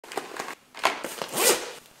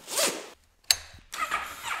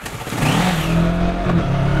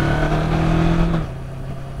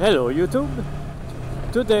Hello YouTube!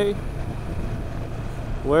 Today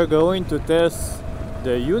we're going to test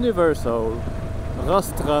the universal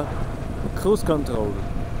Rostra cruise control.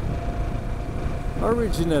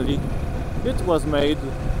 Originally it was made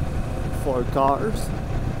for cars,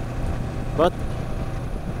 but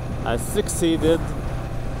I succeeded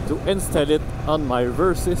to install it on my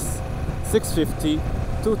Versys 650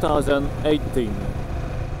 2018.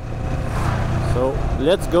 So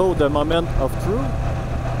let's go the moment of truth.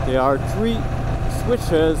 There are three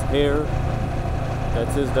switches here.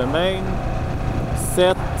 That is the main,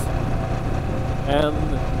 set, and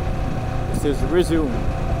this is resume.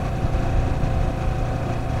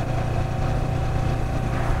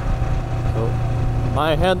 So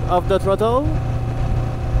my hand off the throttle.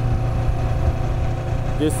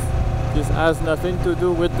 This has nothing to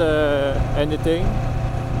do with anything.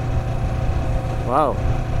 Wow,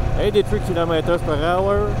 83 kilometers per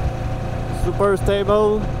hour, super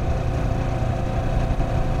stable.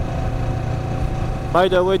 By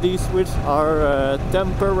the way, these switches are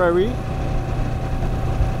temporary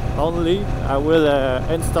only. I will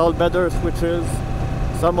install better switches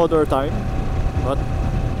some other time, but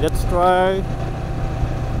let's try.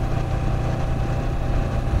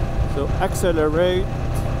 So accelerate.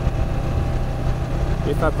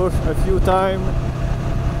 If I push a few times,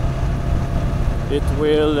 it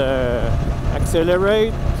will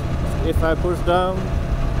accelerate. If I push down,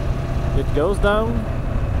 it goes down.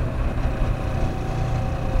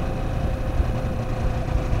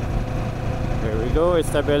 There we go, it's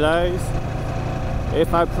stabilized.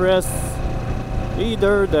 If I press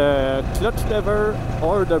either the clutch lever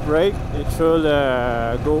or the brake, it should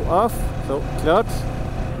go off. So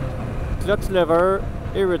clutch lever,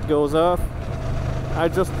 here it goes off. I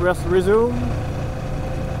just press resume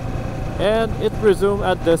and it resumes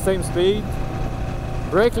at the same speed.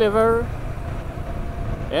 Brake lever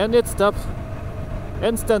and it stops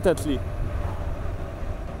instantly.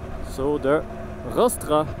 So the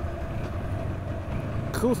Rostra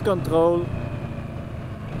cruise control,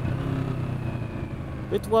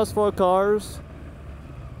 it was for cars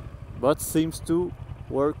but seems to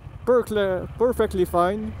work perfectly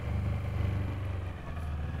fine.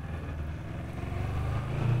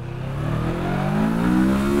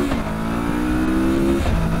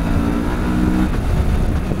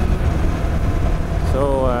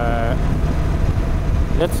 So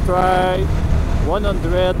let's try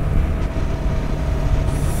 100.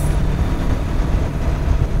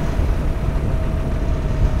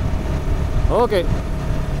 Okay,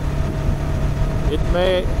 it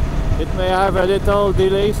may have a little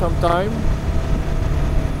delay sometime.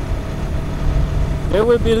 There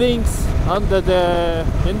will be links under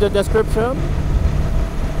in the description.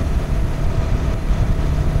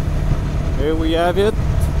 Here we have it.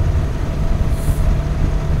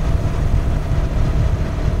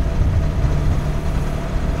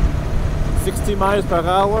 $60 miles per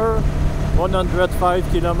hour, 105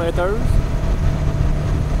 kilometers.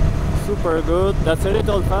 Super good. That's a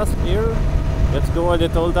little fast here. Let's go a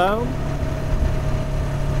little down.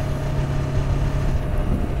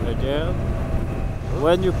 Again.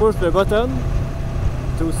 When you push the button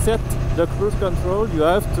to set the cruise control, you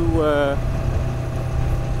have to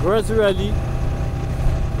gradually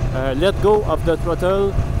let go of the throttle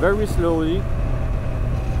very slowly.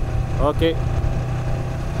 Okay.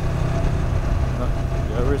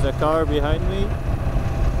 There is a car behind me.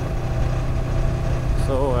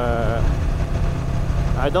 So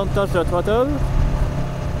I don't touch the throttle.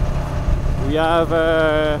 We have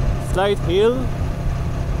a slight hill.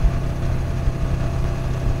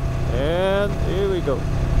 And here we go.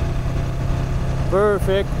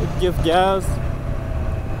 Perfect, it gives gas.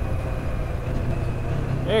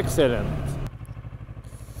 Excellent.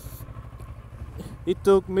 It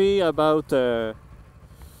took me about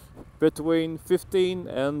between 15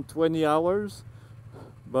 and 20 hours,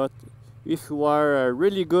 but if you are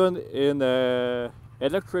really good in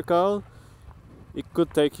electrical, it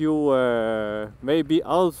could take you maybe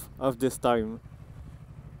half of this time.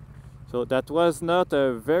 So that was not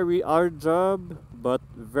a very hard job, but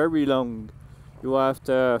very long. You have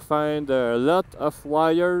to find a lot of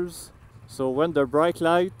wires, so when the brake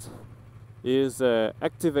light is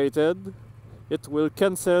activated, it will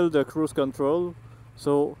cancel the cruise control.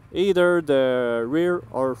 So either the rear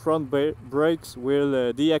or front brakes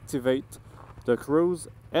will deactivate the cruise,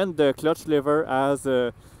 and the clutch lever has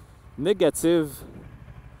a negative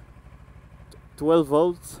 12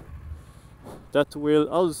 volts that will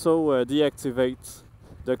also deactivate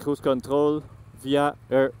the cruise control via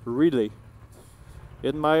a relay.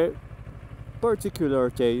 In my particular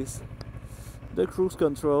case, the cruise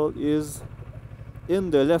control is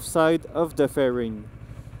in the left side of the fairing.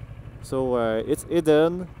 So it's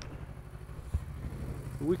hidden.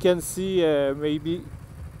 We can see maybe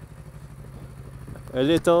a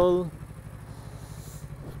little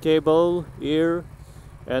cable here,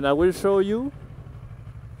 and I will show you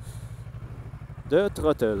the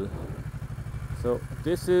throttle. So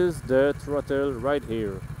this is the throttle right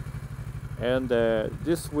here, and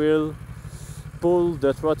this will pull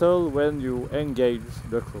the throttle when you engage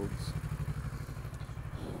the cruise.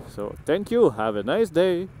 So thank you, have a nice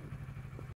day.